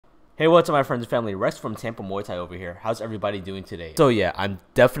Hey, what's up, my friends and family? Rex from Tampa Muay Thai over here. How's everybody doing today? So yeah, I'm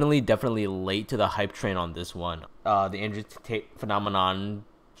definitely late to the hype train on this one. The Andrew Tate phenomenon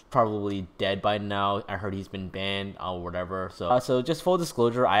is probably dead by now. I heard he's been banned or whatever. So just full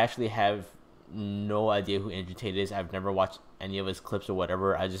disclosure, I actually have no idea who Andrew Tate is. I've never watched any of his clips or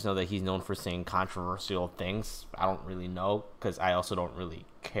whatever. I just know that he's known for saying controversial things. I don't really know because I also don't really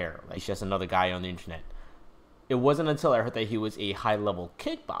care. Like, he's just another guy on the internet. It wasn't until I heard that he was a high-level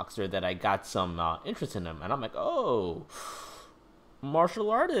kickboxer that I got some interest in him. And I'm like, oh,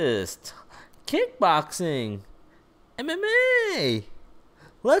 martial artist, kickboxing, MMA,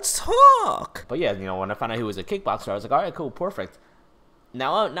 let's talk. But yeah, when I found out he was a kickboxer, I was like, all right, cool, perfect.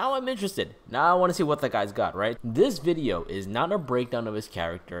 Now I'm interested. Now I want to see what that guy's got, right? This video is not a breakdown of his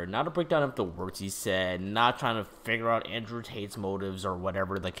character, not a breakdown of the words he said, not trying to figure out Andrew Tate's motives or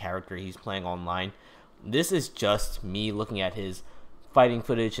whatever the character he's playing online. This is just me looking at his fighting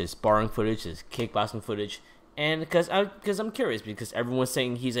footage, his sparring footage, his kickboxing footage, and because I'm curious, because everyone's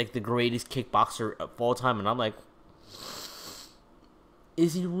saying he's like the greatest kickboxer of all time, and I'm like,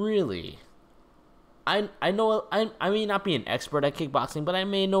 is he really? I know I may not be an expert at kickboxing, but I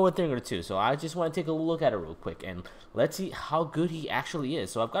may know a thing or two, so I just want to take a look at it real quick and let's see how good he actually is.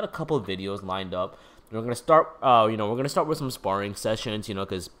 So I've got a couple of videos lined up. We're gonna start, we're gonna start with some sparring sessions,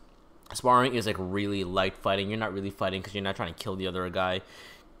 because sparring is like really light fighting. You're not really fighting because you're not trying to kill the other guy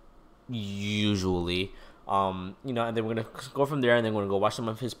usually. And then we're gonna go from there, and then we're gonna go watch some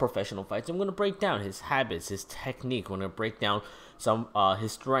of his professional fights. I'm gonna break down his habits, his technique. We're gonna break down some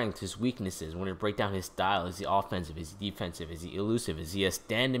his strengths, his weaknesses. We're gonna break down his style. Is he offensive? Is he defensive? Is he elusive? Is he a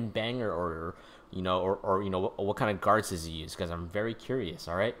stand and banger, or what kind of guards does he use? Because I'm very curious.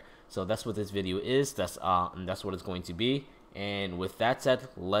 All right, so that's what this video is. That's what it's going to be. And with that said,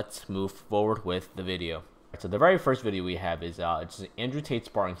 let's move forward with the video. So the very first video we have is it's an Andrew Tate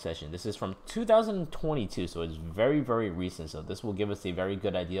sparring session. This is from 2022, so it's very recent. So this will give us a very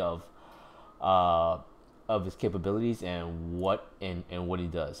good idea of his capabilities and what he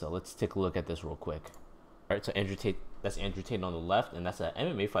does. So let's take a look at this real quick. All right, so Andrew Tate, that's Andrew Tate on the left, and that's an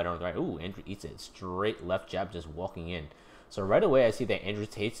MMA fighter on the right. Ooh, Andrew eats it straight left jab, just walking in. So right away, I see that Andrew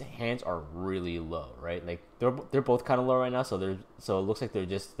Tate's hands are really low, right? Like they're both kind of low right now. So it looks like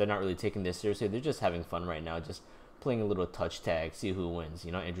they're not really taking this seriously. They're just having fun right now, just playing a little touch tag, see who wins.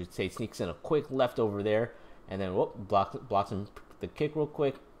 Andrew Tate sneaks in a quick left over there, and then blocks him the kick real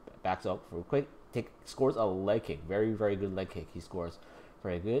quick, backs up real quick, scores a leg kick, very good leg kick. He scores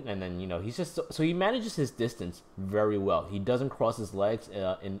very good, and then he's just so he manages his distance very well. He doesn't cross his legs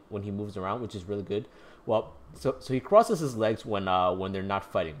when he moves around, which is really good. Well, so he crosses his legs when they're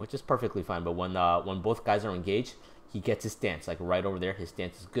not fighting, which is perfectly fine. But when both guys are engaged, he gets his stance like right over there. His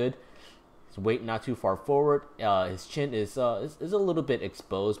stance is good. His weight not too far forward. His chin is a little bit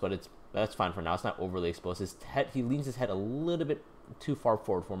exposed, but that's fine for now. It's not overly exposed. His head, he leans his head a little bit too far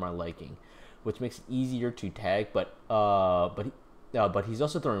forward for my liking, which makes it easier to tag. But he's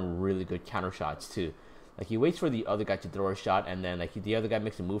also throwing really good counter shots too. Like, he waits for the other guy to throw a shot, and then the other guy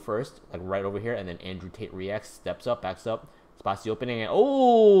makes a move first, like right over here, and then Andrew Tate reacts, steps up, backs up, spots the opening, and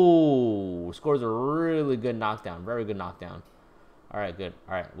scores a really good knockdown, very good knockdown. All right, good.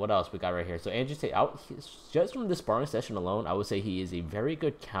 All right, what else we got right here? So Andrew Tate, just from this sparring session alone, I would say he is a very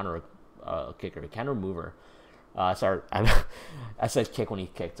good counter kicker, counter mover. Sorry, I said kick when he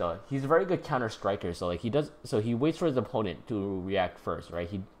kicked. So he's a very good counter striker. So he waits for his opponent to react first, right?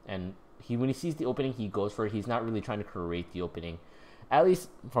 When he sees the opening, he goes for it. He's not really trying to create the opening, at least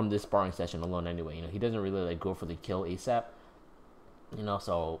from this sparring session alone. Anyway, he doesn't really go for the kill ASAP.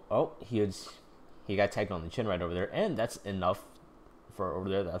 So he got tagged on the chin right over there, and that's enough for over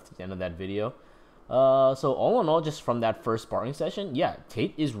there. That's the end of that video. So all in all, just from that first sparring session, yeah,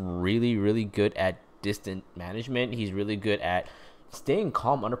 Tate is really good at distance management. He's really good at staying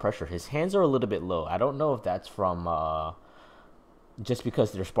calm under pressure. His hands are a little bit low. I don't know if that's from just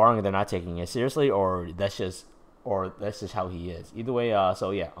because they're sparring and they're not taking it seriously, or that's just how he is. Either way,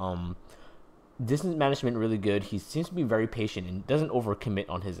 distance management really good. He seems to be very patient and doesn't overcommit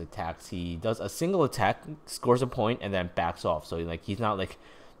on his attacks. He does a single attack, scores a point, and then backs off. So he's not like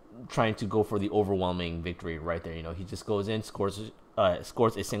trying to go for the overwhelming victory right there. He just goes in, scores a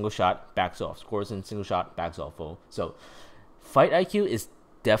single shot, backs off, scores in single shot, backs off. So fight IQ is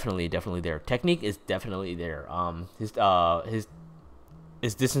definitely there. Technique is definitely there.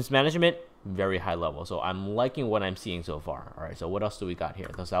 His distance management, very high level. So I'm liking what I'm seeing so far. All right, so what else do we got here?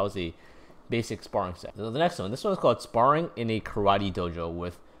 So that was the basic sparring set. So the next one, this one is called Sparring in a Karate Dojo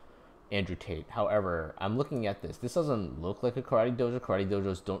with Andrew Tate. However, I'm looking at this. This doesn't look like a karate dojo. Karate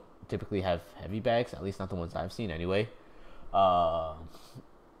dojos don't typically have heavy bags, at least not the ones I've seen anyway.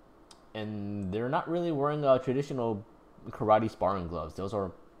 and they're not really wearing traditional karate sparring gloves. Those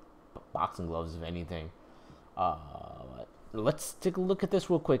are boxing gloves, if anything. Uh, let's take a look at this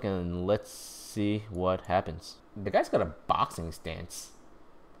real quick and let's see what happens. The guy's got a boxing stance.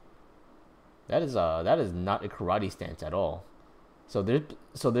 That is not a karate stance at all. So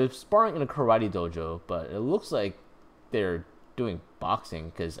they're sparring in a karate dojo, but it looks like they're doing boxing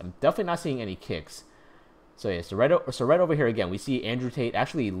because I'm definitely not seeing any kicks. So yeah, so right over here again, we see Andrew Tate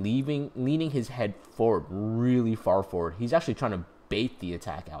actually leaning his head forward, really far forward. He's actually trying to bait the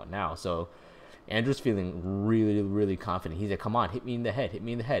attack out now. So Andrew's feeling really, really confident. He's like, come on, hit me in the head, hit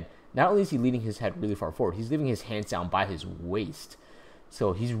me in the head. Not only is he leaning his head really far forward, he's leaving his hands down by his waist.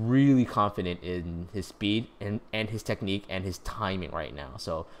 So he's really confident in his speed and his technique and his timing right now.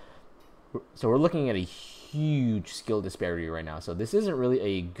 So we're looking at a huge skill disparity right now. So this isn't really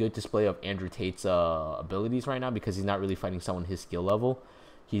a good display of Andrew Tate's abilities right now because he's not really fighting someone his skill level.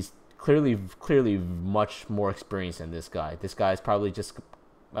 He's clearly much more experienced than this guy. This guy is probably just,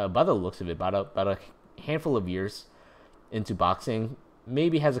 by the looks of it, about a handful of years into boxing.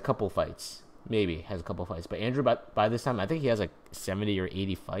 Maybe has a couple fights. But Andrew, by this time, I think he has like 70 or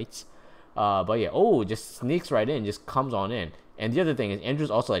 80 fights. But yeah, just sneaks right in, just comes on in. And the other thing is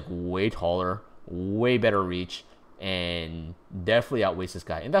Andrew's also like way taller, way better reach, and definitely outweighs this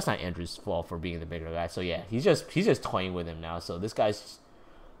guy. And that's not Andrew's fault for being the bigger guy. So yeah, he's just toying with him now. So this guy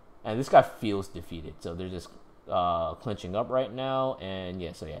feels defeated. So they're just clinching up right now. And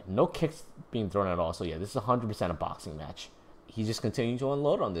yeah, so yeah, no kicks being thrown at all. So yeah, this is 100% a boxing match. He's just continuing to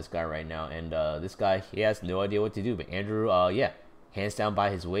unload on this guy right now, and this guy, he has no idea what to do. But Andrew, hands down by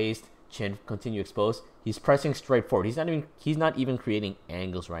his waist, chin continue exposed. He's pressing straight forward. He's not even creating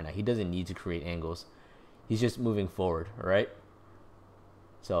angles right now. He doesn't need to create angles. He's just moving forward, all right?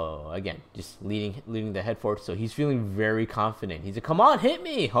 So again, just leading the head forward. So he's feeling very confident. He's like, "Come on, hit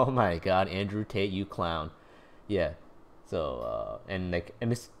me!" Oh my God, Andrew Tate, you clown. Yeah. So and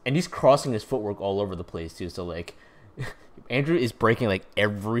he's crossing his footwork all over the place too. So like, Andrew is breaking like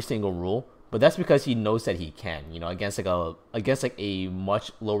every single rule, but that's because he knows that he can. You know, against a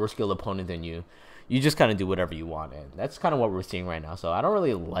much lower skilled opponent than you, you just kind of do whatever you want, and that's kind of what we're seeing right now. So I don't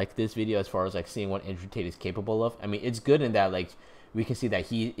really like this video as far as like seeing what Andrew Tate is capable of. I mean, it's good in that like we can see that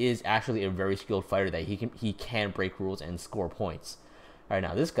he is actually a very skilled fighter, that he can break rules and score points. All right,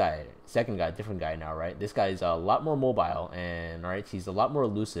 now this guy, second guy, different guy now, right? This guy is a lot more mobile, and all right, he's a lot more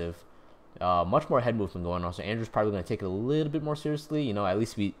elusive. Much more head movement going on, so Andrew's probably going to take it a little bit more seriously. You know, at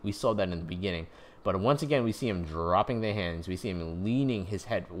least we saw that in the beginning. But once again, we see him dropping the hands. We see him leaning his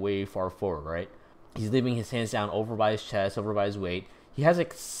head way far forward, right? He's leaving his hands down over by his chest, over by his weight. He has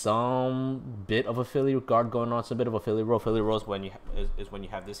like some bit of a Philly guard going on, some bit of a Philly roll. Philly roll is when you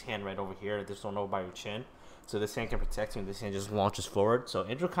have this hand right over here, this one over by your chin. So this hand can protect you, and this hand just launches forward. So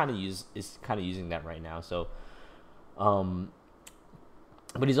Andrew is using that right now. So,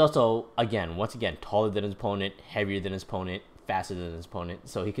 but he's also, once again, taller than his opponent, heavier than his opponent, faster than his opponent.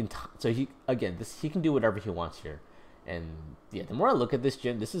 So he can do whatever he wants here. And yeah, the more I look at this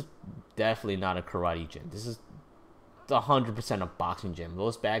gym, this is definitely not a karate gym. This is 100% a boxing gym.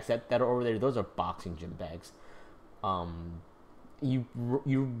 Those bags that are over there, those are boxing gym bags. You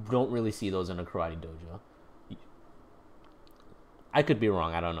don't really see those in a karate dojo. I could be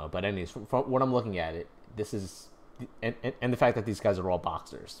wrong, I don't know. But anyways, from what I'm looking at, this is. And the fact that these guys are all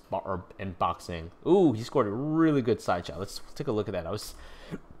boxers and boxing. Ooh, he scored a really good side shot. Let's take a look at that. I was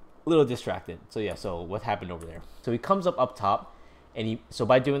a little distracted. So yeah, so what happened over there? So he comes up top, and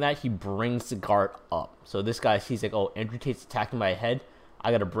by doing that, he brings the guard up. So this guy, he's like, oh, Andrew Tate's attacking my head.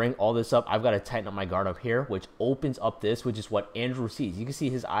 I got to bring all this up. I've got to tighten up my guard up here, which opens up this, which is what Andrew sees. You can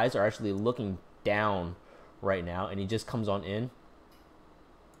see his eyes are actually looking down right now, and he just comes on in.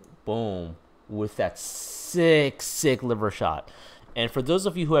 Boom. With that sick liver shot. And for those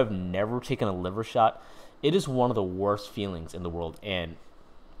of you who have never taken a liver shot, it is one of the worst feelings in the world. And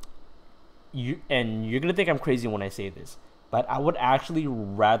you're gonna think I'm crazy when I say this, but I would actually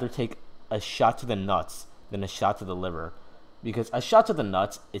rather take a shot to the nuts than a shot to the liver, because a shot to the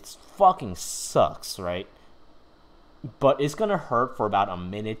nuts, it fucking sucks, right? But it's gonna hurt for about a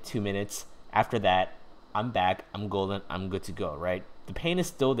minute, 2 minutes. After that, I'm back, I'm golden, I'm good to go, right? The pain is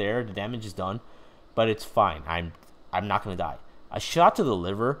still there, the damage is done, but it's fine. I'm not gonna die. A shot to the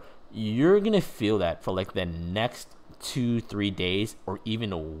liver, you're gonna feel that for like the next 2-3 days or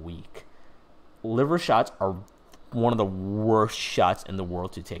even a week. Liver shots are one of the worst shots in the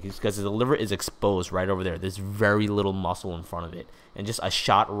world to take. It's because the liver is exposed right over there. There's very little muscle in front of it, and just a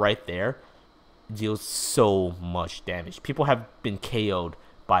shot right there deals so much damage. People have been KO'd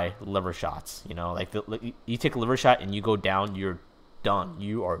by liver shots. You know, like you take a liver shot and you go down, you're done.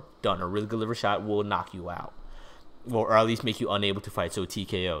 You are done. A really good liver shot will knock you out, or at least make you unable to fight. So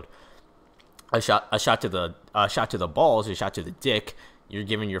TKO'd. A shot to the balls, a shot to the dick. You're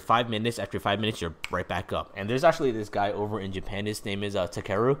given your 5 minutes. After 5 minutes, you're right back up. And there's actually this guy over in Japan. His name is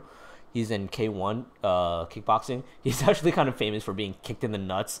Takeru. He's in K1 kickboxing. He's actually kind of famous for being kicked in the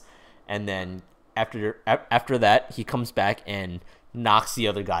nuts, and then after that, he comes back and knocks the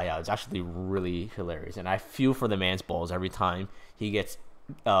other guy out. It's actually really hilarious, and I feel for the man's balls every time he gets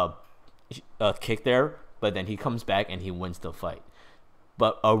kicked there. But then he comes back and he wins the fight.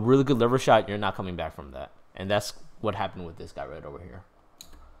 But a really good liver shot, you're not coming back from that, and that's what happened with this guy right over here.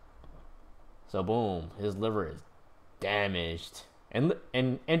 So boom, his liver is damaged.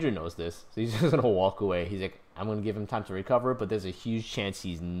 And Andrew knows this, so he's just gonna walk away. He's like, I'm gonna give him time to recover, but there's a huge chance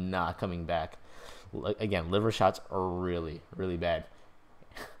he's not coming back. Again, liver shots are really, really bad.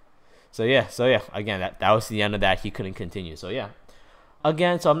 So yeah. Again, that was the end of that. He couldn't continue. So yeah.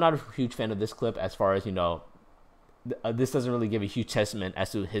 Again, so I'm not a huge fan of this clip as far as, you know, this doesn't really give a huge testament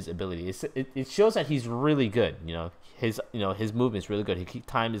as to his ability. It shows that he's really good. You know, his movement's really good. He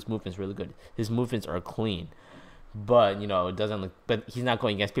timed his movements really good. His movements are clean. But, you know, it doesn't look. But he's not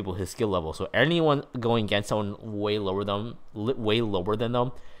going against people his skill level. So anyone going against someone way lower than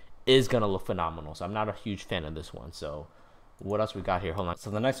them is gonna look phenomenal. So I'm not a huge fan of this one. So what else we got here? Hold on. So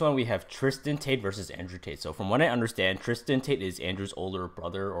the next one we have Tristan Tate versus Andrew Tate. So from what I understand, Tristan Tate is Andrew's older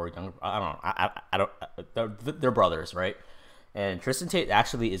brother or younger. I don't. They're brothers, right? And Tristan Tate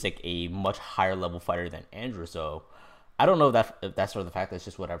actually is like a much higher level fighter than Andrew. So I don't know if that's sort of the fact. That's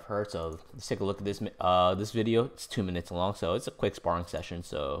just what I've heard. So let's take a look at this video. It's 2 minutes long, so it's a quick sparring session.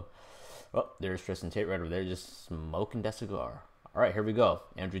 So, there's Tristan Tate right over there, just smoking that cigar. All right, here we go.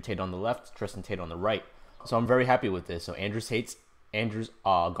 Andrew Tate on the left, Tristan Tate on the right. So I'm very happy with this. So Andrew's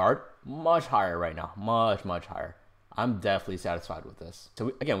guard much higher right now, much higher. I'm definitely satisfied with this.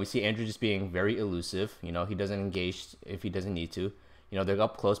 So again, we see Andrew just being very elusive. You know, he doesn't engage if he doesn't need to. You know, they're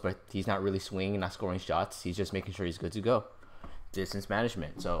up close, but he's not really swinging, not scoring shots. He's just making sure he's good to go. Distance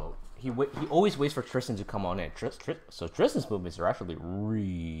management. So he always waits for Tristan to come on in. So Tristan's movements are actually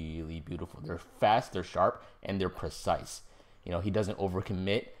really beautiful. They're fast, they're sharp, and they're precise. You know, he doesn't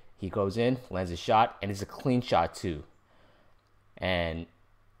overcommit. He goes in, lands a shot, and it's a clean shot too. And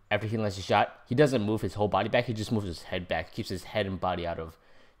after he lands a shot, he doesn't move his whole body back. He just moves his head back, keeps his head and body out of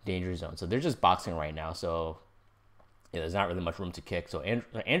danger zone. So they're just boxing right now. So yeah, there's not really much room to kick. So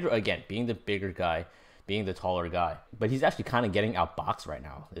Andrew, again, being the bigger guy, being the taller guy, but he's actually kind of getting outboxed right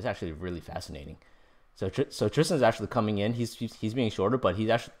now. It's actually really fascinating. So Tristan's actually coming in. He's being shorter, but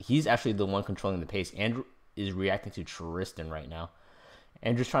he's actually the one controlling the pace. Andrew is reacting to Tristan right now.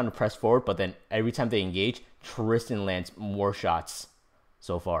 Andrew's trying to press forward, but then every time they engage, Tristan lands more shots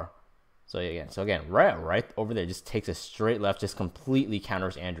so far. So again, right over there, just takes a straight left, just completely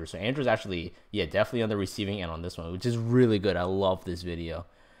counters Andrew. So Andrew's actually, definitely on the receiving end on this one, which is really good. I love this video.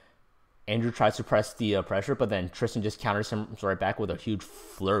 Andrew tries to press the pressure, but then Tristan just counters him right back with a huge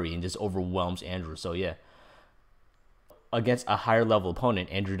flurry and just overwhelms Andrew. So yeah, against a higher level opponent,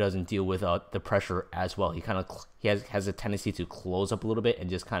 Andrew doesn't deal with the pressure as well. He has a tendency to close up a little bit and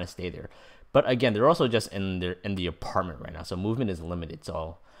just kind of stay there. But again, they're also just in the apartment right now, so movement is limited.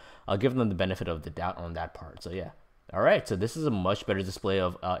 So I'll give them the benefit of the doubt on that part. So yeah. All right. So this is a much better display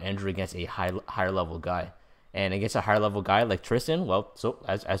of Andrew against a higher level guy, and against a higher level guy like Tristan. Well, so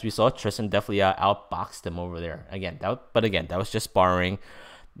as we saw, Tristan definitely outboxed him over there. That was just sparring.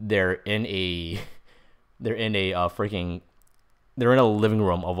 They're in a living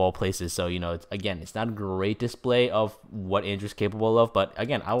room of all places. So, you know, it's not a great display of what Andrew's capable of. But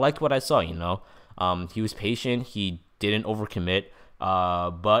again, I liked what I saw. You know, he was patient. He didn't overcommit.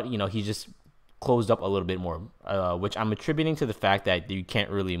 But, you know, he just closed up a little bit more, which I'm attributing to the fact that you can't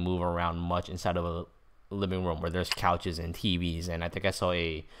really move around much inside of a living room where there's couches and TVs. And I think I saw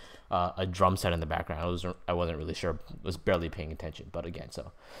a drum set in the background. I wasn't really sure. I was barely paying attention. But again,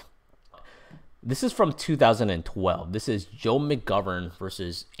 so this is from 2012. This is Joe McGovern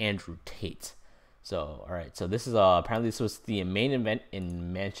versus Andrew Tate. So, all right. So this is apparently this was the main event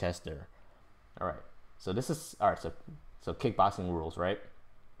in Manchester. All right. So this is all right. So kickboxing rules, right?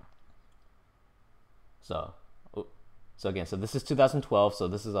 So again, so this is 2012. So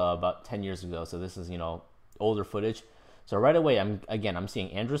this is about 10 years ago. So this is, you know, older footage. So right away, I'm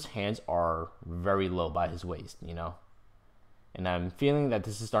seeing Andrew's hands are very low by his waist, you know, and I'm feeling that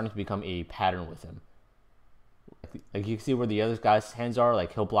this is starting to become a pattern with him. Like you can see where the other guy's hands are,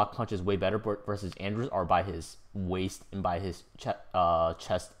 like he'll block punches way better versus Andrew's are by his waist and by his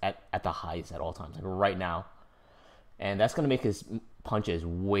chest at the highest at all times, like right now. And that's going to make his punches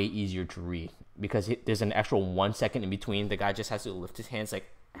way easier to read because there's an actual 1 second in between. The guy just has to lift his hands like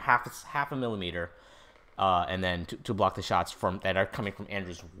half a millimeter, and then to block the shots that are coming from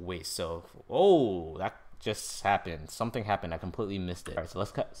Andrew's waist. So, oh, that just happened. Something happened. I completely missed it. All right,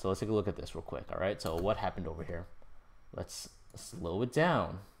 so let's take a look at this real quick. All right, so what happened over here? Let's slow it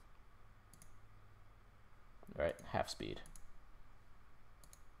down. All right, half speed.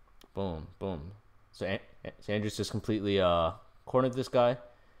 Boom, boom. So Andrew's just completely cornered this guy.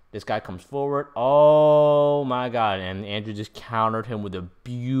 This guy comes forward. Oh my God. And Andrew just countered him with a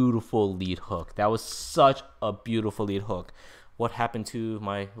beautiful lead hook. That was such a beautiful lead hook. What happened to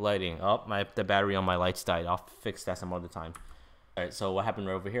my lighting? Oh, the battery on my lights died. I'll fix that some other time. All right, so what happened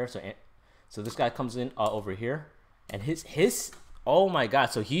right over here? So this guy comes in over here, and his oh my God.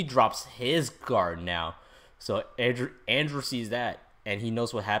 So he drops his guard now. So Andrew sees that, and he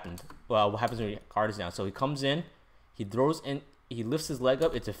knows what happened. Well, what happens when your guard is down? So he comes in, he throws in. He lifts his leg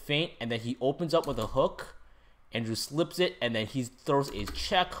up. It's a feint, and then he opens up with a hook. Andrew slips it, and then he throws a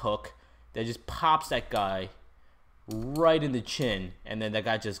check hook that just pops that guy right in the chin, and then that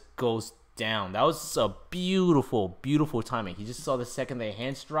guy just goes down. That was a beautiful, beautiful timing. He just saw the second the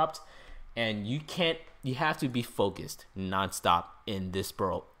hands dropped, and you have to be focused nonstop in this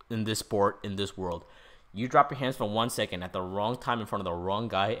sport, in this world. You drop your hands for 1 second at the wrong time in front of the wrong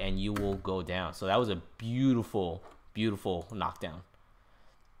guy, and you will go down. So that was a beautiful knockdown.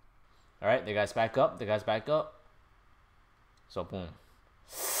 All right, the guy's back up. So boom.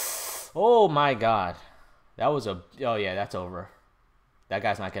 Oh my God, oh yeah, that's over. That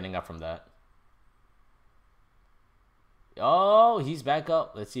guy's not getting up from that. Oh, he's back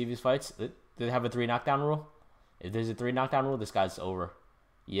up. Let's see if he fights. Do they have a 3 knockdown rule? If there's a 3 knockdown rule, this guy's over.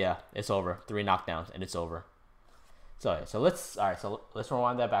 Yeah, it's over. 3 knockdowns and it's over. So let's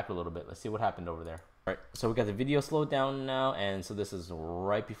rewind that back a little bit. Let's see what happened over there. All right, so we got the video slowed down now, and so this is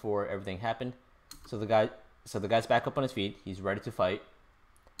right before everything happened. So the guy's back up on his feet. He's ready to fight,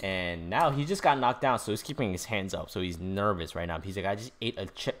 and now he just got knocked down, so he's keeping his hands up. So he's nervous right now. He's like, I just ate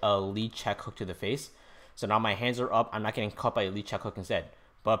a lead check hook to the face, so now my hands are up. I'm not getting caught by a lead check hook instead.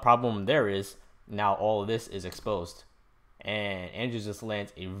 But the problem there is now all of this is exposed, and Andrew just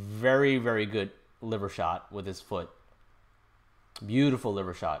lands a very, very good liver shot with his foot. Beautiful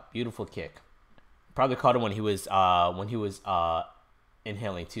liver shot, beautiful kick. Probably caught him when he was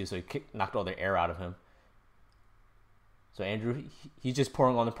inhaling too, so he knocked all the air out of him. So Andrew, he's just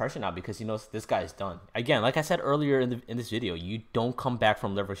pouring on the pressure now because he knows this guy is done. Again, like I said earlier in this video, you don't come back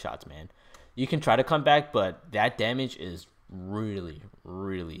from liver shots, man. You can try to come back, but that damage is really,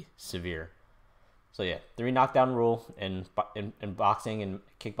 really severe. So yeah, 3 knockdown rule in boxing and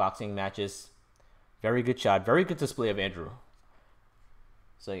kickboxing matches. Very good shot, very good display of Andrew.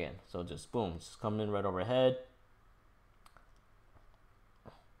 So again, so just boom, just coming in right overhead.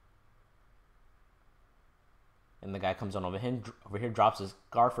 And the guy comes on over here, drops his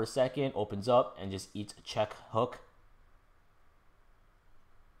guard for a second, opens up, and just eats a check hook.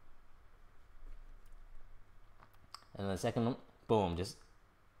 And then the second, boom, just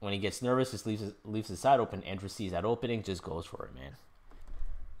when he gets nervous, just leaves his side open. Andrew sees that opening, just goes for it, man.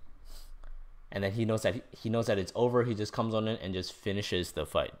 And then he knows that it's over. He just comes on in and just finishes the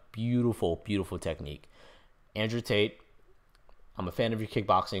fight. Beautiful, beautiful technique. Andrew Tate, I'm a fan of your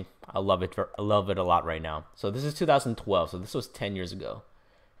kickboxing. I love it a lot right now. So this is 2012. So this was 10 years ago.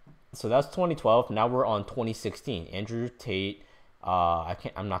 So that's 2012. Now we're on 2016. Andrew Tate. Andrew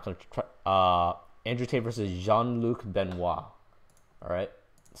Tate versus Jean-Luc Benoit. All right.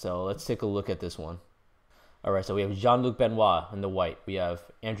 So let's take a look at this one. All right, so we have Jean-Luc Benoit in the white. We have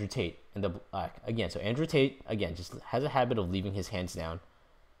Andrew Tate in the black. Again, so Andrew Tate, again, just has a habit of leaving his hands down.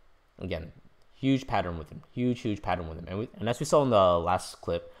 Again, huge pattern with him. Huge pattern with him. And as we saw in the last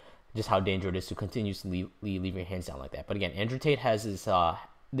clip, just how dangerous it is to continuously leave your hands down like that. But again, Andrew Tate has this...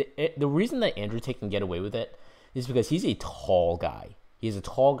 the reason that Andrew Tate can get away with it is because he's a tall guy. He's a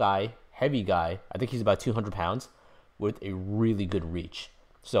tall guy, heavy guy. I think he's about 200 pounds with a really good reach.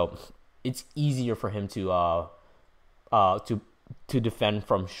 So... it's easier for him to defend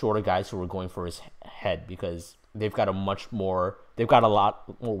from shorter guys who are going for his head because they've got a lot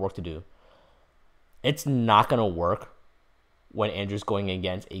more work to do. It's not gonna work when Andrew's going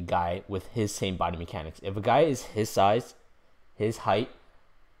against a guy with his same body mechanics. If a guy is his size, his height,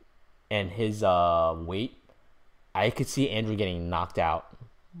 and his weight, I could see Andrew getting knocked out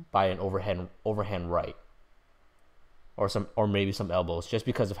by an overhand right. Or maybe some elbows, just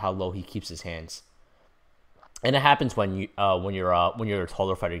because of how low he keeps his hands. And it happens when you're a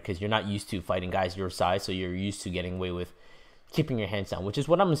taller fighter because you're not used to fighting guys your size, so you're used to getting away with keeping your hands down, which is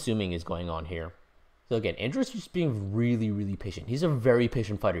what I'm assuming is going on here. So again, Andrew's just being really, really patient. He's a very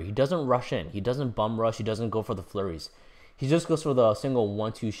patient fighter. He doesn't rush in. He doesn't bum rush. He doesn't go for the flurries. He just goes for the single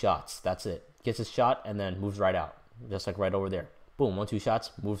 1-2 shots. That's it. Gets his shot and then moves right out. Just like right over there. Boom, 1-2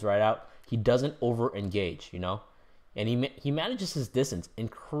 shots, moves right out. He doesn't over engage, you know? And he manages his distance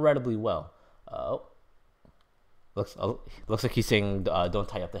incredibly well. Looks like he's saying don't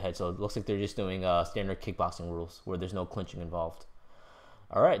tie up the head. So it looks like they're just doing standard kickboxing rules where there's no clinching involved.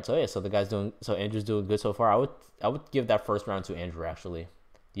 All right, so yeah, so Andrew's doing good so far. I would give that first round to Andrew actually.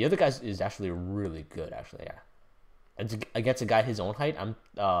 The other guy is actually really good actually. Yeah, against a guy his own height,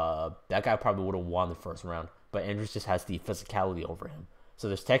 that guy probably would have won the first round. But Andrew just has the physicality over him. So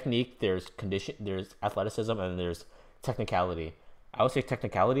there's technique, there's condition, there's athleticism, and there's technicality. I would say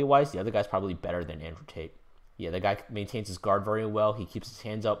technicality wise, the other guy's probably better than Andrew Tate. Yeah, the guy maintains his guard very well. He keeps his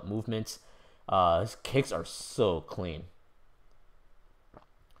hands up, movements. His kicks are so clean.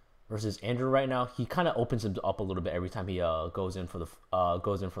 Versus Andrew right now, he kind of opens him up a little bit every time he goes in for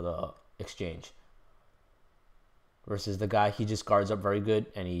the exchange. Versus the guy, he just guards up very good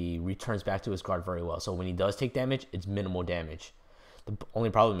and he returns back to his guard very well. So when he does take damage, it's minimal damage. The only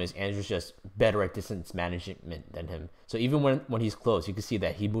problem is Andrew's just better at distance management than him. So even when he's close, you can see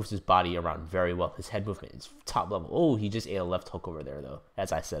that he moves his body around very well. His head movement is top level. Oh, he just ate a left hook over there though,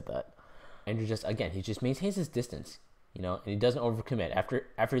 as I said that. Andrew just, again, he just maintains his distance. You know, and he doesn't overcommit.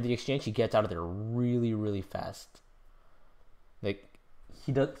 After the exchange, he gets out of there really, really fast. Like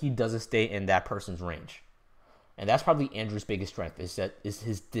he doesn't stay in that person's range, and that's probably Andrew's biggest strength is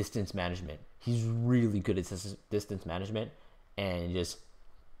his distance management. He's really good at his distance management and just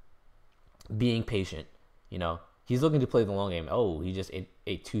being patient. You know, he's looking to play the long game. Oh, he just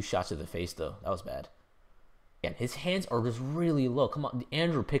ate 2 shots to the face though. That was bad. And his hands are just really low. Come on,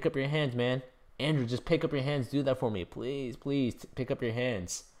 Andrew, pick up your hands, man. Andrew, just pick up your hands. Do that for me. Please, please, pick up your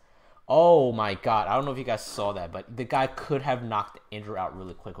hands. Oh, my God. I don't know if you guys saw that, but the guy could have knocked Andrew out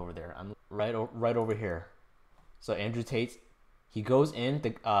really quick over there. I'm right over here. So Andrew Tate, he goes in.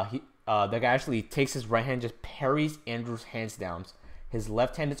 The guy actually takes his right hand, just parries Andrew's hands down. His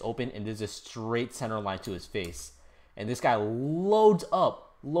left hand is open, and there's a straight center line to his face. And this guy loads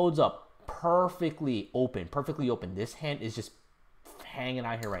up, perfectly open. This hand is just hanging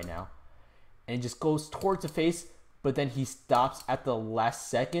out here right now. And just goes towards the face, but then he stops at the last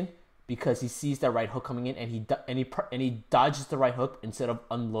second because he sees that right hook coming in, and he dodges the right hook instead of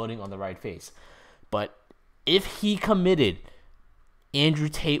unloading on the right face. But if he committed, Andrew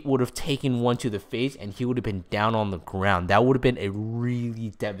Tate would have taken one to the face, and he would have been down on the ground. That would have been a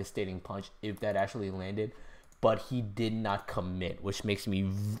really devastating punch if that actually landed. But he did not commit, which makes me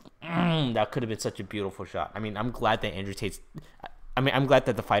that could have been such a beautiful shot. I mean, I'm glad that Andrew Tate's. I'm glad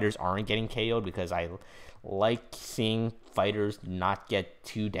that the fighters aren't getting KO'd because I like seeing fighters not get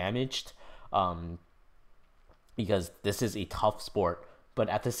too damaged because this is a tough sport. But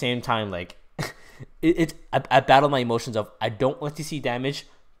at the same time, like, I battle my emotions of I don't like to see damage,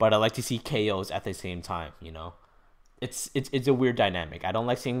 but I like to see KOs at the same time, you know? It's a weird dynamic. I don't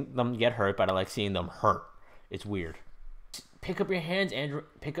like seeing them get hurt, but I like seeing them hurt. It's weird. Pick up your hands, Andrew.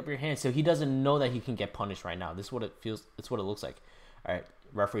 Pick up your hands. So he doesn't know that he can get punished right now. This is what it feels. It's what it looks like. All right,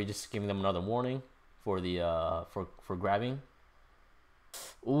 referee just giving them another warning for the for grabbing.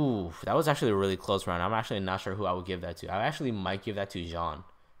 Ooh, that was actually a really close round. I'm actually not sure who I would give that to. I actually might give that to Jean.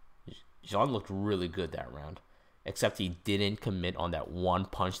 Jean looked really good that round, except he didn't commit on that one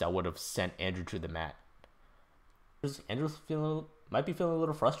punch that would have sent Andrew to the mat. Andrew's might be feeling a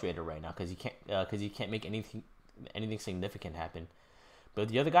little frustrated right now because he can't make anything significant happen. But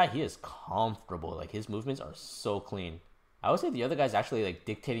the other guy, he is comfortable. Like, his movements are so clean. I would say the other guy's actually like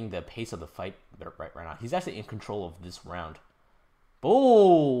dictating the pace of the fight right now. He's actually in control of this round.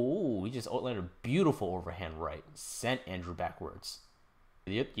 Oh, he just landed a beautiful overhand right. Sent Andrew backwards.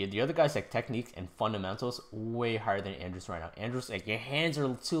 The other guy's like techniques and fundamentals way higher than Andrew's right now. Andrew's like, your hands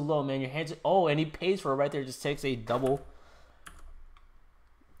are too low, man. Your hands are, oh, and he pays for it right there. Just takes a double.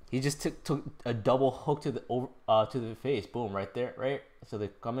 He just took a double hook to the face. Boom, right there, right? So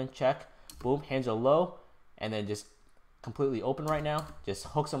they come in, check. Boom, hands are low. And then just completely open right now. Just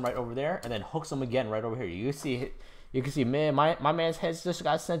hooks him right over there. And then hooks him again right over here. You can see, man, my man's head just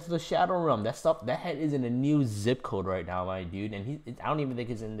got sent to the shadow realm. That head is in a new zip code right now, my dude. And I don't even think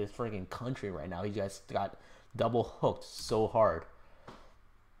he's in this freaking country right now. He just got double hooked so hard.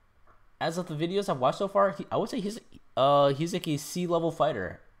 As of the videos I've watched so far, I would say he's like a C-level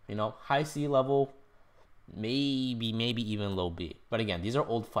fighter. You know, high C level, maybe even low B. But again, these are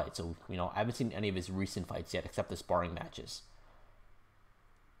old fights, so you know I haven't seen any of his recent fights yet, except the sparring matches.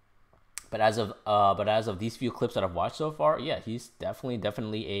 But as of these few clips that I've watched so far, yeah, he's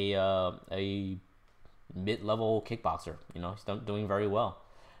definitely a mid-level kickboxer. You know, he's doing very well.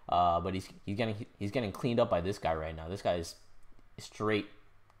 But he's getting cleaned up by this guy right now. This guy is straight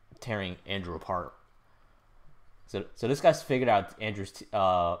tearing Andrew apart. So this guy's figured out Andrew's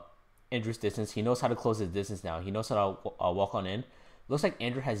distance. He knows how to close his distance now. He knows how to walk on in. Looks like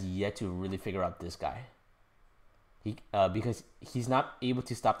Andrew has yet to really figure out this guy. Because he's not able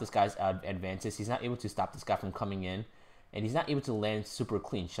to stop this guy's advances. He's not able to stop this guy from coming in, and he's not able to land super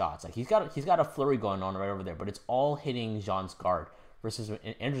clean shots. Like he's got a flurry going on right over there, but it's all hitting Jean's guard. Versus when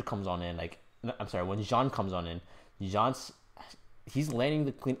Andrew comes on in, when Jean comes on in, he's landing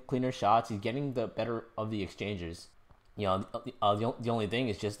the cleaner shots. He's getting the better of the exchanges. You know, the only thing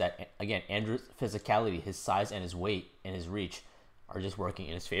is just that, again, Andrew's physicality, his size and his weight and his reach are just working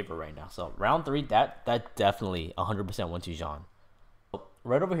in his favor right now. So round 3, that definitely 100% went to Jean.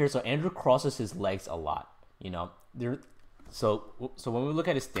 Right over here, so Andrew crosses his legs a lot. You know, so when we look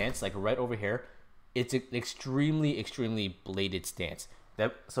at his stance, like right over here, it's an extremely bladed stance.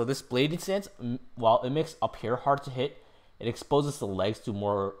 So this bladed stance, while it makes up here hard to hit, it exposes the legs to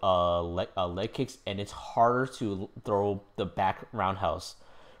more leg kicks, and it's harder to throw the back roundhouse.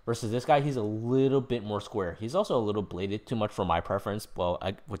 Versus this guy, he's a little bit more square. He's also a little bladed, too much for my preference. But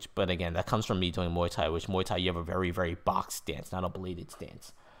again, that comes from me doing Muay Thai, which Muay Thai you have a very boxed stance, not a bladed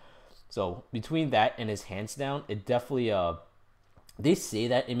stance. So between that and his hands down, it definitely they say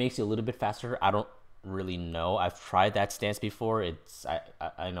that it makes you a little bit faster. I don't really know. I've tried that stance before.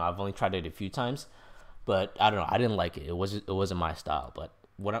 I know I've only tried it a few times, but I don't know. I didn't like it. It wasn't my style. But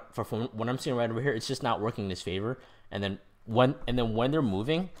from what I'm seeing right over here, it's just not working in his favor. And then when they're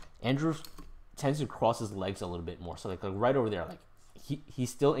moving, Andrew tends to cross his legs a little bit more. So like right over there, like he's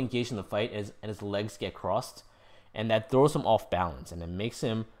still engaged in the fight, and his legs get crossed, and that throws him off balance, and it makes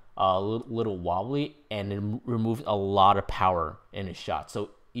him a little wobbly, and it removes a lot of power in his shot.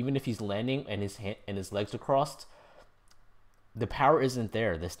 So even if he's landing and his legs are crossed, the power isn't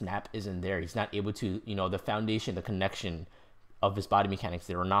there. The snap isn't there. He's not able to, the foundation, the connection of his body mechanics,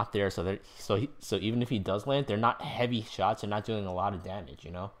 they are not there. So even if he does land, they're not heavy shots. They're not doing a lot of damage.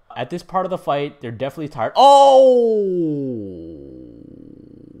 At this part of the fight, they're definitely tired. Oh!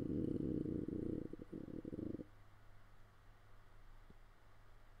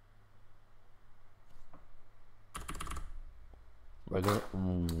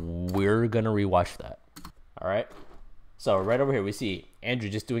 We're gonna rewatch that. All right. So right over here, we see Andrew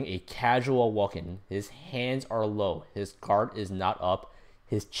just doing a casual walk-in. His hands are low. His guard is not up.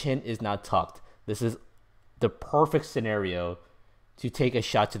 His chin is not tucked. This is the perfect scenario to take a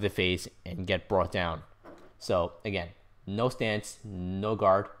shot to the face and get brought down. So again, no stance, no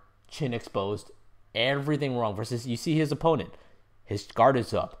guard, chin exposed, everything wrong. Versus you see his opponent, his guard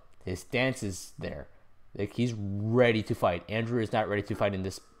is up, his stance is there. Like he's ready to fight. Andrew is not ready to fight in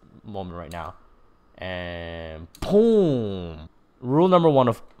this moment right now. And boom. Rule number 1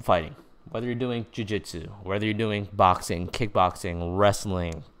 of fighting. Whether you're doing jiu-jitsu, whether you're doing boxing, kickboxing,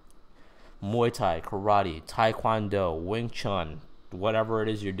 wrestling, Muay Thai, karate, taekwondo, Wing Chun, whatever it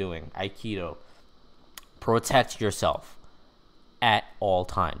is you're doing, Aikido, protect yourself at all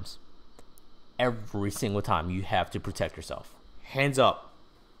times. Every single time you have to protect yourself. Hands up.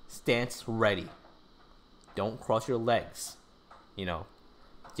 Stance ready. Don't cross your legs.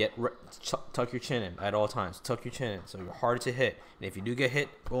 Tuck your chin in at all times. Tuck your chin in so you're hard to hit. And if you do get hit,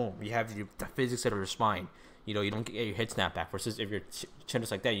 boom, you have the physics of your spine. You don't get your head snapped back. Versus if your chin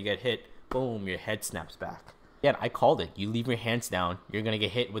is like that, you get hit, boom, your head snaps back. Yeah, I called it. You leave your hands down, you're going to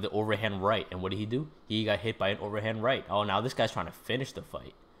get hit with an overhand right. And what did he do? He got hit by an overhand right. Oh, now this guy's trying to finish the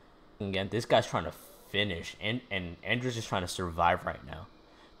fight. Again, this guy's trying to finish. And Andrew's just trying to survive right now.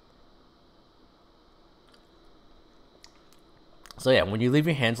 So yeah, when you leave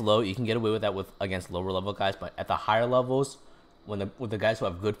your hands low, you can get away with that against lower level guys. But at the higher levels, with the guys who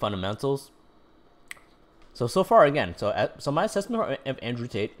have good fundamentals. So far again, so my assessment of Andrew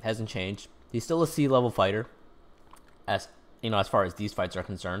Tate hasn't changed. He's still a C-level fighter, as far as these fights are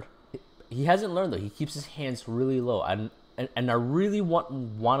concerned. He hasn't learned though. He keeps his hands really low, and I really want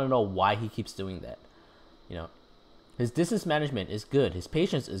to know why he keeps doing that. His distance management is good. His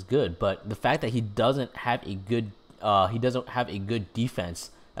patience is good, but the fact that he doesn't have a good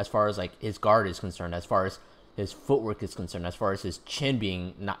defense as far as like his guard is concerned, as far as his footwork is concerned, as far as his chin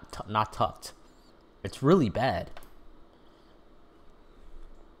being not tucked. It's really bad.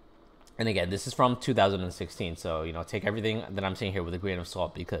 And again, this is from 2016, so take everything that I'm saying here with a grain of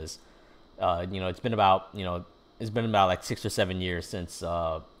salt, because it's been about like 6 or 7 years since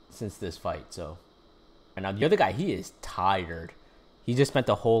this fight. So, and now the other guy, he is tired. He just spent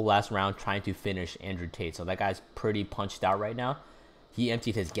the whole last round trying to finish Andrew Tate. So that guy's pretty punched out right now. He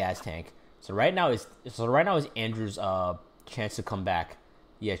emptied his gas tank. So right now is Andrew's chance to come back.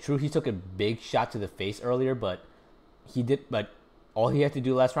 Yeah, true. He took a big shot to the face earlier, but all he had to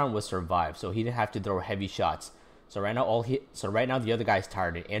do last round was survive. So he didn't have to throw heavy shots. So right now the other guy's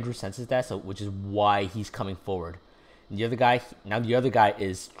tired, and Andrew senses that, so which is why he's coming forward. And the other guy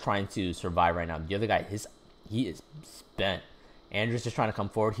is trying to survive right now. The other guy, he is spent. Andrew's just trying to come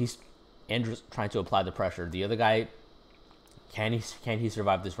forward. Andrew's trying to apply the pressure. The other guy, can he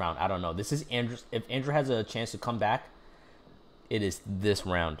survive this round? I don't know. This is Andrew. If Andrew has a chance to come back, it is this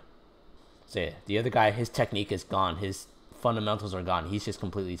round. So yeah, the other guy, his technique is gone. His fundamentals are gone. He's just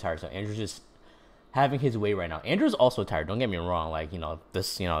completely tired. So Andrew's just having his way right now. Andrew's also tired. Don't get me wrong. Like,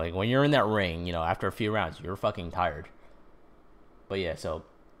 like when you're in that ring, after a few rounds, you're fucking tired. But yeah,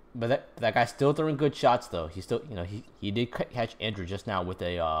 but that guy's still throwing good shots though. He still, he did catch Andrew just now with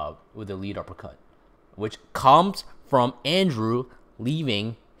a lead uppercut, which comes from Andrew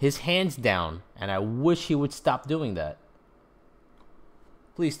leaving his hands down, and I wish he would stop doing that.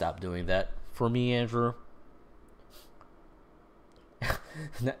 Please stop doing that for me, Andrew.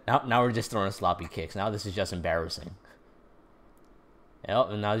 Now we're just throwing sloppy kicks. Now this is just embarrassing. Yep,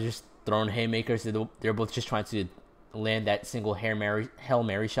 and now they're just throwing haymakers. They're both just trying to land that single Hail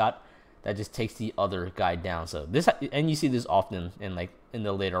Mary shot that just takes the other guy down. So and you see this often in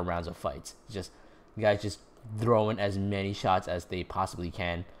the later rounds of fights. Just guys just throwing as many shots as they possibly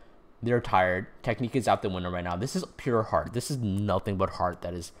can. They're tired. Technique is out the window right now. This is pure heart. This is nothing but heart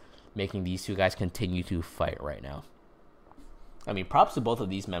that is making these two guys continue to fight right now. I mean, props to both of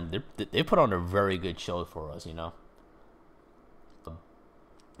these men. They put on a very good show for us,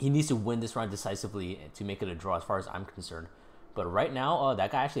 He needs to win this round decisively to make it a draw as far as I'm concerned. But right now,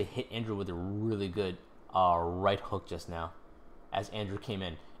 that guy actually hit Andrew with a really good right hook just now as Andrew came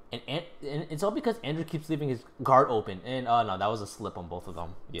in. And it's all because Andrew keeps leaving his guard open. And no, that was a slip on both of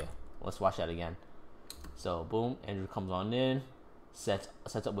them. Yeah, let's watch that again. So, boom, Andrew comes on in, sets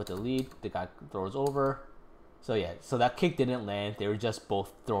up with the lead. The guy throws over. So yeah, so that kick didn't land. They were just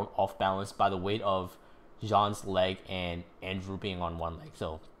both thrown off balance by the weight of Jean's leg and Andrew being on one leg.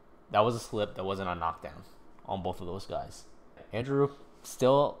 So that was a slip. That wasn't a knockdown on both of those guys. Andrew,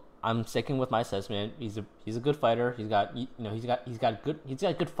 still, I'm sticking with my assessment. He's a good fighter. He's got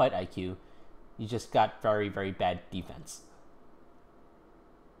good fight IQ. He just got very, very bad defense.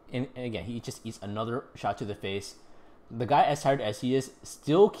 And again, he just eats another shot to the face. The guy, as tired as he is,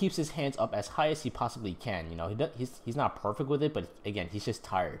 still keeps his hands up as high as he possibly can. He's not perfect with it, but again, he's just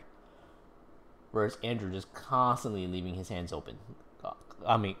tired. Whereas Andrew just constantly leaving his hands open.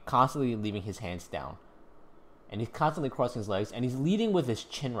 Constantly leaving his hands down. And he's constantly crossing his legs, and he's leading with his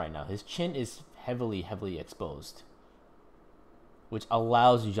chin right now. His chin is heavily, heavily exposed, which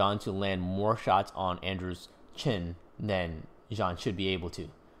allows Jean to land more shots on Andrew's chin than Jean should be able to.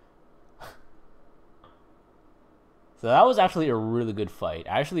 So that was actually a really good fight.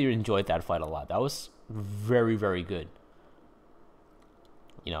 I actually enjoyed that fight a lot. That was very, very good.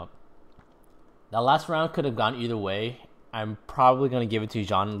 That last round could have gone either way. I'm probably going to give it to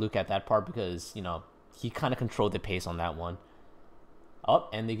Jean-Luc at that part because, he kind of controlled the pace on that one. Oh,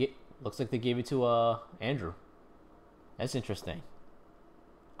 and looks like they gave it to Andrew. That's interesting.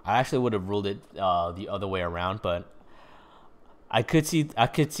 I actually would have ruled it the other way around, but I could see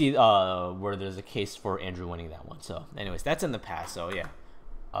where there's a case for Andrew winning that one. So, anyways, that's in the past. So yeah.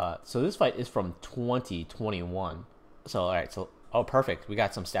 So this fight is from 2021. So all right. So perfect. We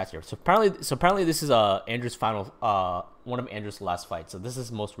got some stats here. So apparently this is Andrew's final one of Andrew's last fights. So this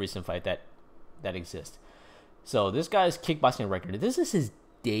is the most recent fight that exists. So this guy's kickboxing record. This is his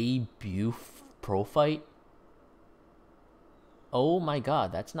debut pro fight. Oh my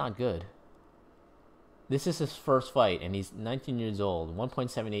God, that's not good. This is his first fight, and he's 19 years old,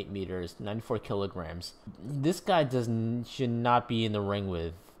 1.78 meters, 94 kilograms. This guy should not be in the ring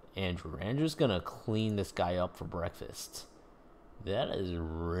with Andrew. Andrew's gonna clean this guy up for breakfast. That is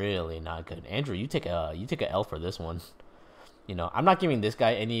really not good. Andrew, you take a L for this one. I'm not giving this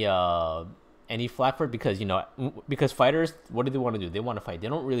guy any flack for it because fighters, what do they want to do? They want to fight. They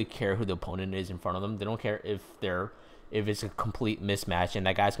don't really care who the opponent is in front of them. They don't care if it's a complete mismatch and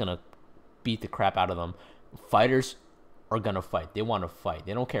that guy's gonna beat the crap out of them. Fighters are gonna fight. They want to fight.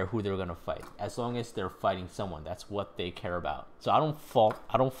 They don't care who they're gonna fight. As long as they're fighting someone, that's what they care about. So I don't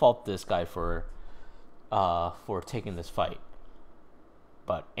fault this guy for taking this fight.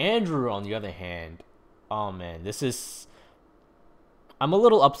 But Andrew, on the other hand, oh man, I'm a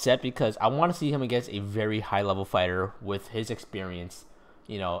little upset because I want to see him against a very high level fighter with his experience,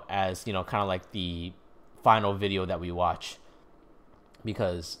 as kind of like the final video that we watch.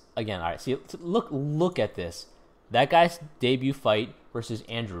 Because again, all right, see, look at this. That guy's debut fight versus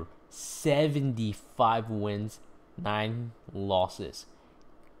Andrew. 75 wins, 9 losses.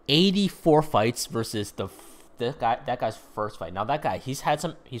 84 fights versus that guy's first fight. Now that guy, he's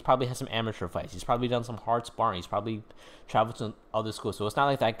probably had some amateur fights. He's probably done some hard sparring. He's probably traveled to other schools. So it's not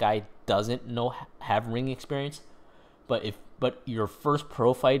like that guy doesn't have ring experience. But your first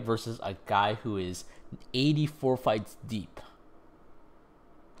pro fight versus a guy who is 84 fights deep.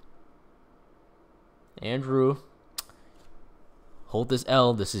 Andrew, hold this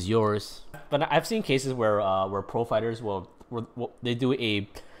L. This is yours. But I've seen cases where pro fighters they do a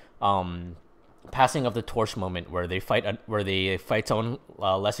passing of the torch moment where they fight someone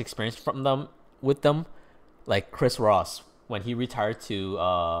less experienced with them, like Chris Ross when he retired to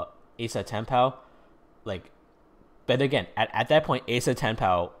Asa Tenpao. Like, but again, at that point, Asa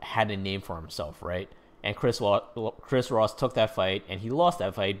Tenpao had a name for himself, right? And Chris Ross took that fight and he lost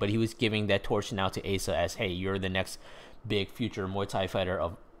that fight, but he was giving that torch now to Asa as, hey, you're the next big future Muay Thai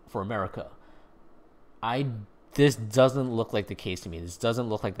fighter for America. This doesn't look like the case to me. This doesn't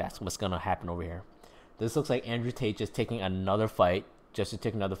look like that's what's going to happen over here. This looks like Andrew Tate just taking another fight, just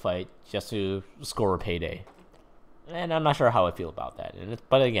to score a payday. And I'm not sure how I feel about that.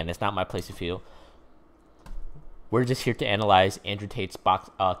 But again, it's not my place to feel. We're just here to analyze Andrew Tate's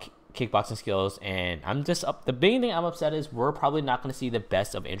kickboxing skills. And the big thing I'm upset is we're probably not going to see the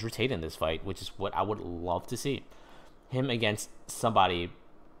best of Andrew Tate in this fight, which is what I would love to see. Him against somebody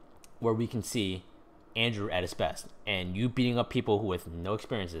where we can see Andrew at his best, and you beating up people who with no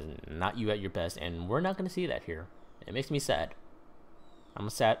experiences, not you at your best, and we're not going to see that here. It makes me sad. I'm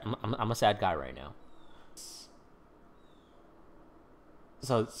a sad guy right now.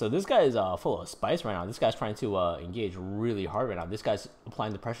 So this guy is full of spice right now. This guy's trying to engage really hard right now. This guy's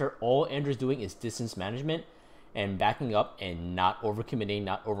applying the pressure. All Andrew's doing is distance management and backing up and not overcommitting,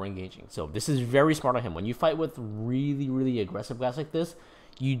 not over-engaging. So this is very smart on him. When you fight with really, really aggressive guys like this,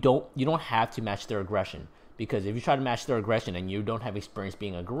 you don't have to match their aggression, because if you try to match their aggression and you don't have experience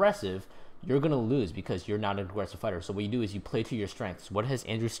being aggressive, you're going to lose because you're not an aggressive fighter. So what you do is you play to your strengths. What has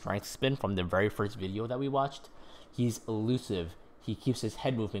Andrew's strengths been from the very first video that we watched? He's elusive. He keeps his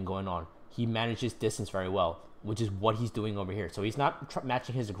head movement going on. He manages distance very well, which is what he's doing over here. So he's not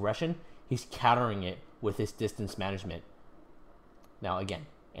matching his aggression. He's countering it with his distance management. Now again,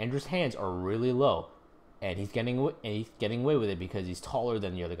 Andrew's hands are really low. And he's getting away with it because he's taller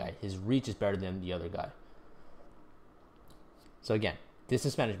than the other guy. His reach is better than the other guy. So again,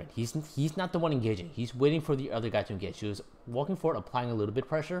 distance management. He's not the one engaging. He's waiting for the other guy to engage. He was walking forward, applying a little bit of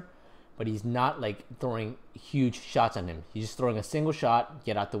pressure, but he's not like throwing huge shots on him. He's just throwing a single shot,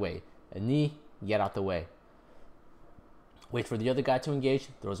 get out the way. A knee, get out the way. Wait for the other guy to engage,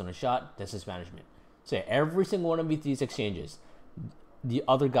 throws on a shot, distance management. So yeah, every single one of these exchanges, the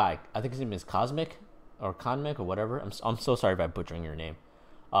other guy, I think his name is Cosmic, or Conmic, or whatever. I'm so sorry if I'm butchering your name.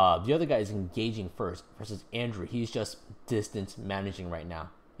 The other guy is engaging first versus Andrew. He's just distance managing right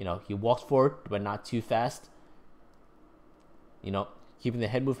now. You know, he walks forward, but not too fast. You know, keeping the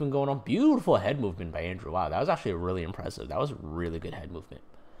head movement going on. Beautiful head movement by Andrew. Wow, that was actually really impressive. That was really good head movement.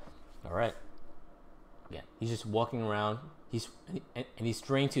 All right. Yeah, he's just walking around. He's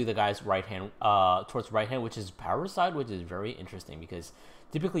straying to the guy's right hand, towards right hand, which is power side, which is very interesting because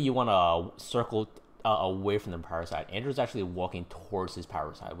typically you want to circle away from the power side. Andrew's actually walking towards his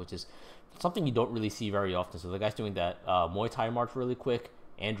power side, which is something you don't really see very often. So the guy's doing that Muay Thai march really quick.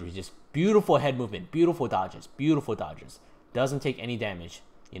 Andrew's just beautiful head movement, beautiful dodges. Doesn't take any damage.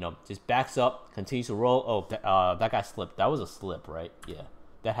 You know, just backs up, continues to roll. Oh, that guy slipped. That was a slip, right? Yeah,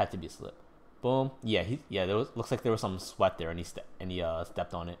 that had to be a slip. Boom. Yeah, looks like there was some sweat there, and he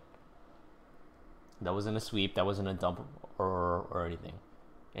stepped on it. That wasn't a sweep. That wasn't a dump or anything.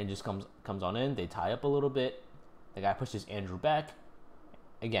 And just comes on in. They tie up a little bit. The guy pushes Andrew back.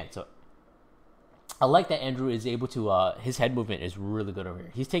 Again, so I like that Andrew is able to, his head movement is really good over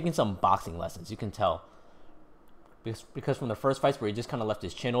here. He's taking some boxing lessons, you can tell. Because from the first fights where he just kind of left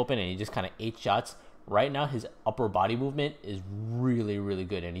his chin open and he just kind of ate shots, right now his upper body movement is really, really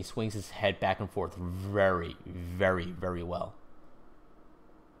good. And he swings his head back and forth very, very, very well.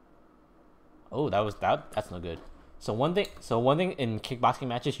 Oh, that's no good. So one thing in kickboxing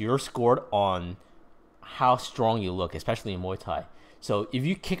matches, you're scored on how strong you look, especially in Muay Thai. So if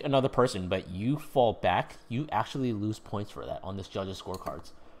you kick another person but you fall back, you actually lose points for that on this judges'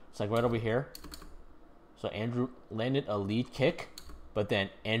 scorecards. It's like right over here. So Andrew landed a lead kick, but then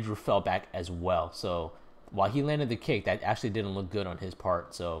Andrew fell back as well. So while he landed the kick, that actually didn't look good on his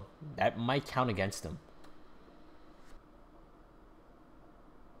part. So that might count against him.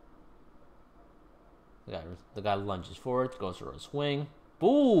 The guy lunges forward, goes for a swing.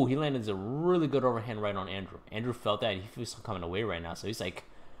 Ooh, he landed a really good overhand right on Andrew. Andrew felt that. He feels coming away right now. So he's like,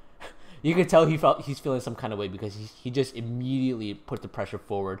 You could tell he's feeling some kind of way because he just immediately put the pressure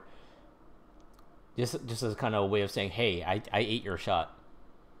forward. Just as kind of a way of saying, hey, I ate your shot.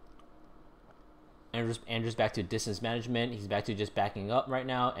 Andrew's back to distance management. He's back to just backing up right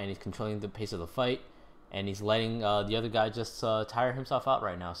now, and he's controlling the pace of the fight. And he's letting the other guy just tire himself out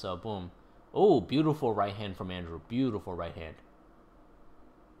right now. So, boom. Oh, beautiful right hand from Andrew. Beautiful right hand.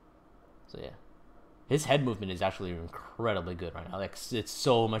 So, yeah. His head movement is actually incredibly good right now. Like, it's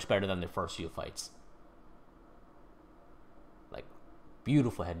so much better than the first few fights. Like,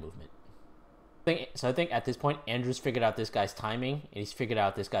 beautiful head movement. So I think at this point, Andrew's figured out this guy's timing, and he's figured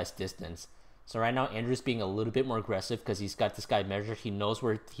out this guy's distance. So right now, Andrew's being a little bit more aggressive because he's got this guy measured. He knows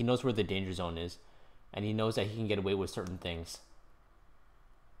where the danger zone is, and he knows that he can get away with certain things.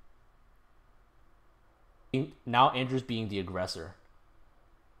 Now Andrew's being the aggressor.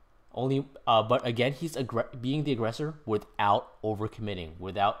 But again, he's being the aggressor without overcommitting,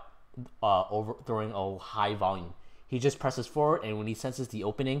 without overthrowing a high volume. He just presses forward, and when he senses the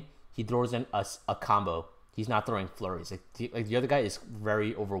opening, he throws in a combo. He's not throwing flurries. Like the other guy is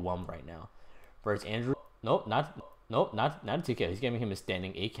very overwhelmed right now. Whereas Andrew, not a TKO. He's giving him a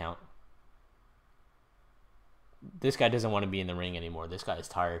standing 8 count. This guy doesn't want to be in the ring anymore. This guy is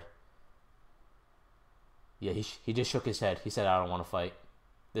tired. Yeah, he just shook his head. He said, "I don't want to fight.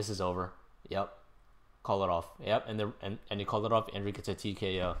 This is over." Yep, call it off. Yep, and he called it off. Andrew gets a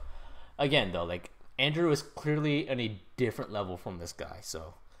TKO. Again, though, like Andrew is clearly on a different level from this guy.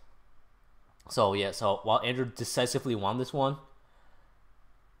 So while Andrew decisively won this one,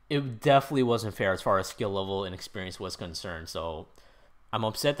 it definitely wasn't fair as far as skill level and experience was concerned. So I'm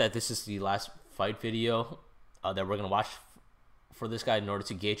upset that this is the last fight video that we're gonna watch for this guy in order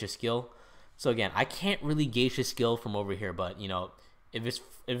to gauge his skill. So again, I can't really gauge his skill from over here, but you know, if it's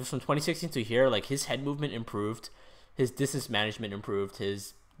from 2016 to here, like his head movement improved, his distance management improved,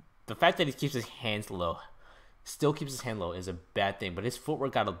 the fact that he keeps his hands low, still keeps his hand low is a bad thing, but his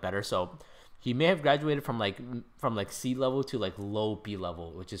footwork got better. So he may have graduated from like C level to like low B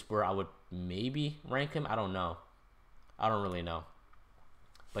level, which is where I would maybe rank him. I don't know. I don't really know.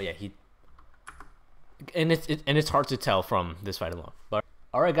 But yeah, it's hard to tell from this fight alone. But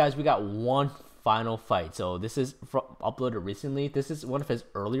all right, guys, we got one final fight. So this is uploaded recently. This is one of his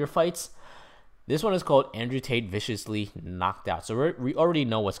earlier fights. This one is called Andrew Tate Viciously Knocked Out. So we already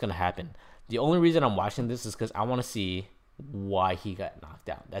know what's gonna happen. The only reason I'm watching this is because I want to see why he got knocked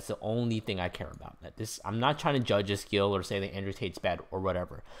out. That's the only thing I care about. I'm not trying to judge his skill or say that Andrew Tate's bad or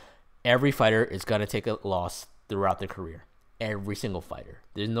whatever. Every fighter is gonna take a loss throughout their career. Every single fighter.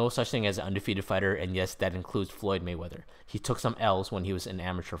 There's no such thing as an undefeated fighter, and yes, that includes Floyd Mayweather. He took some L's when he was an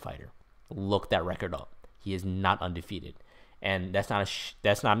amateur fighter. Look that record up. He is not undefeated, and that's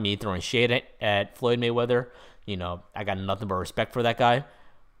not me throwing shade at Floyd Mayweather. You know, I got nothing but respect for that guy.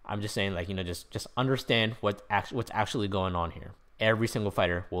 I'm just saying, like, you know, just understand what's actually going on here. Every single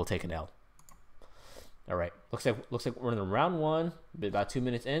fighter will take an L. All right, looks like we're in round one, about 2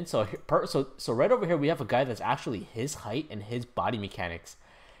 minutes in. So right over here we have a guy that's actually his height and his body mechanics.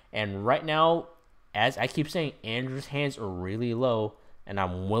 And right now, as I keep saying, Andrew's hands are really low, and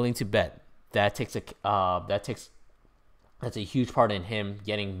I'm willing to bet that's a huge part in him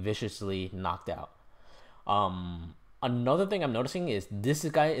getting viciously knocked out. Another thing I'm noticing is this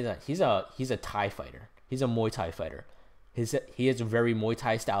guy he's a Thai fighter. He's a Muay Thai fighter. He has a very Muay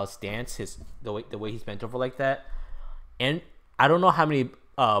Thai style stance. The way he's bent over like that. And I don't know how many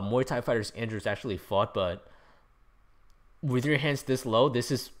Muay Thai fighters Andrew's actually fought, but with your hands this low,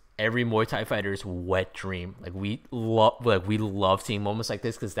 this is every Muay Thai fighter's wet dream. Like we love seeing moments like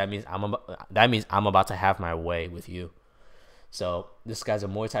this because that means I'm about to have my way with you. So this guy's a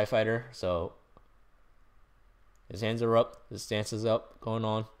Muay Thai fighter. So his hands are up. His stance is up. Going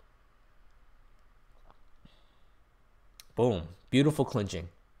on. Boom. Beautiful clinching.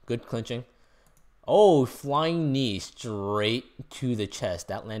 Good clinching. Oh, flying knee straight to the chest.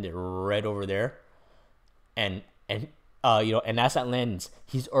 That landed right over there. And as that lands,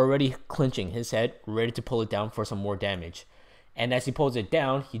 he's already clinching his head, ready to pull it down for some more damage. And as he pulls it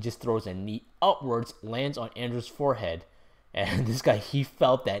down, he just throws a knee upwards, lands on Andrew's forehead. And this guy, he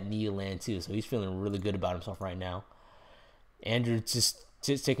felt that knee land too, so he's feeling really good about himself right now. Andrew just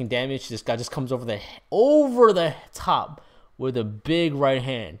taking damage. This guy just comes over the top with a big right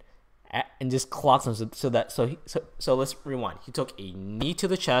hand and just clocks him. So let's rewind. He took a knee to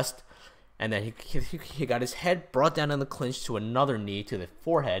the chest, and then he got his head brought down in the clinch to another knee to the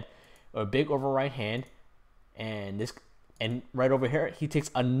forehead, a big over right hand, and right over here he takes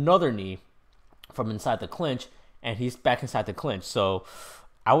another knee from inside the clinch. And he's back inside the clinch. So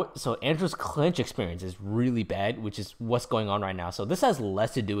So Andrew's clinch experience is really bad, which is what's going on right now. So this has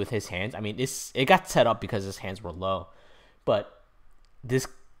less to do with his hands. I mean, it got set up because his hands were low, but this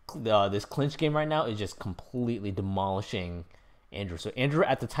clinch game right now is just completely demolishing Andrew. So Andrew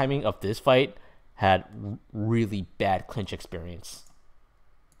at the timing of this fight had really bad clinch experience.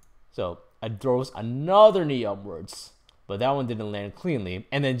 So throws another knee upwards, but that one didn't land cleanly,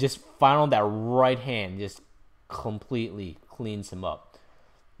 and then just final that right hand just completely cleans him up.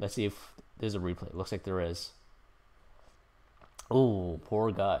 Let's see if there's a replay. Looks like there is. Oh,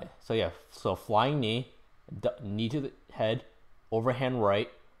 poor guy. So yeah, so flying knee, knee to the head, overhand right,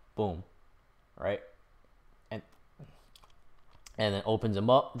 boom, right, and then opens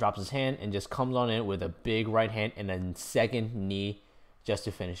him up, drops his hand, and just comes on in with a big right hand and then second knee just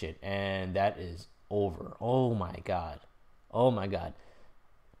to finish it, and that is over. Oh my god, oh my god.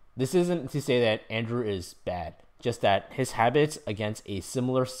 This isn't to say that Andrew is bad. Just that his habits against a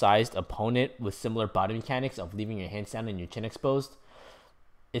similar sized opponent with similar body mechanics of leaving your hands down and your chin exposed,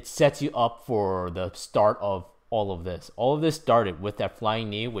 it sets you up for the start of all of this. All of this started with that flying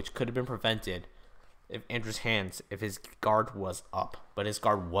knee, which could have been prevented if his guard was up. But his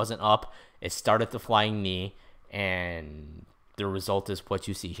guard wasn't up. It started the flying knee, and the result is what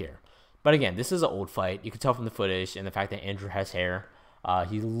you see here. But again, this is an old fight. You can tell from the footage and the fact that Andrew has hair.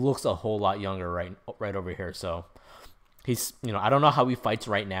 He looks a whole lot younger right over here. So he's, I don't know how he fights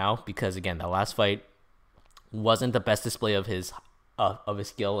right now, because again, the last fight wasn't the best display of his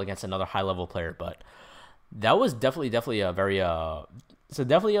skill against another high level player, but that was definitely a very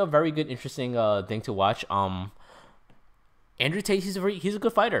definitely a very good, interesting thing to watch. Andrew Tate, he's a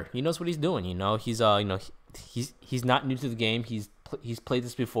good fighter. He knows what he's doing. He's he's not new to the game. He's played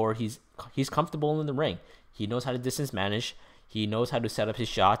this before. He's comfortable in the ring. He knows how to distance manage. He knows how to set up his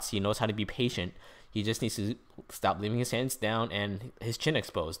shots. He knows how to be patient. He just needs to stop leaving his hands down and his chin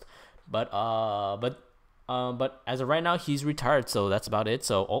exposed. But as of right now, he's retired, so that's about it.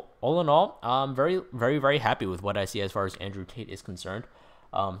 So all in all, I'm very, very, very happy with what I see as far as Andrew Tate is concerned.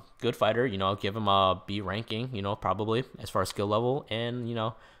 Good fighter. I'll give him a B ranking, probably as far as skill level. And,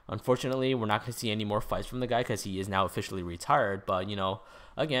 unfortunately, we're not going to see any more fights from the guy because he is now officially retired. But,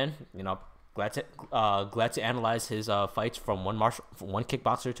 again, glad to analyze his fights from one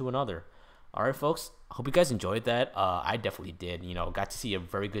kickboxer to another. All right, folks. I hope you guys enjoyed that. I definitely did. Got to see a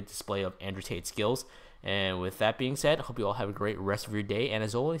very good display of Andrew Tate's skills. And with that being said, I hope you all have a great rest of your day. And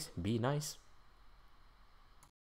as always, be nice.